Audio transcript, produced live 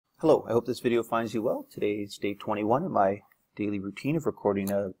Hello, I hope this video finds you well. Today is day 21 in my daily routine of recording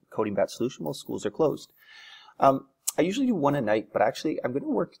a Codingbat solution while schools are closed. I usually do one a night, but actually I'm going to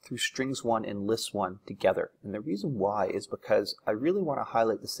work through strings 1 and lists 1 together. And the reason why is because I really want to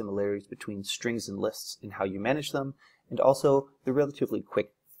highlight the similarities between strings and lists and how you manage them, and also the relatively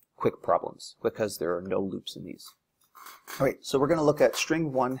quick problems because there are no loops in these. Alright, so we're going to look at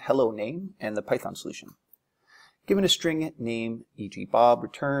string 1, hello name, and the Python solution. Given a string name, e.g. Bob,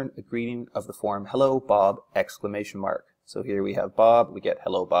 return a greeting of the form hello Bob exclamation mark. So here we have Bob, we get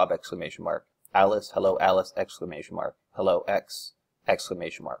hello Bob exclamation mark. Alice, hello Alice exclamation mark. Hello X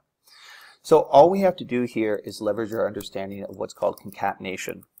exclamation mark. So all we have to do here is leverage our understanding of what's called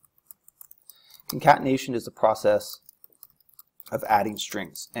concatenation. Concatenation is the process of adding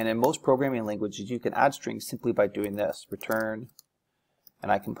strings. And in most programming languages you can add strings simply by doing this. Return,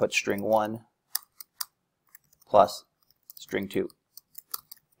 and I can put string 1 plus string 2.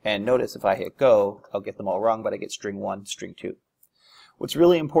 And notice if I hit go, I'll get them all wrong, but I get string 1, string 2. What's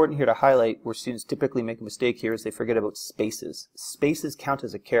really important here to highlight, where students typically make a mistake here, is they forget about spaces. Spaces count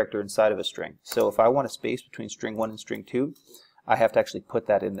as a character inside of a string. So if I want a space between string 1 and string 2, I have to actually put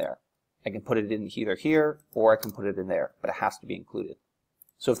that in there. I can put it in either here, or I can put it in there, but it has to be included.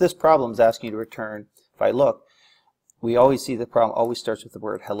 So if this problem is asking you to return, if I look, we always see the problem always starts with the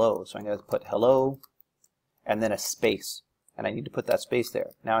word hello. So I'm going to put hello, and then a space, and I need to put that space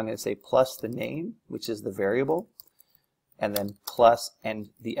there. Now I'm going to say plus the name, which is the variable, and then plus and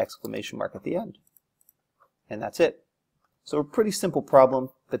the exclamation mark at the end. And that's it. So a pretty simple problem,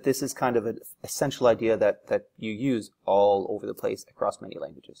 but this is kind of an essential idea that you use all over the place across many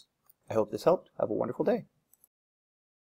languages. I hope this helped. Have a wonderful day.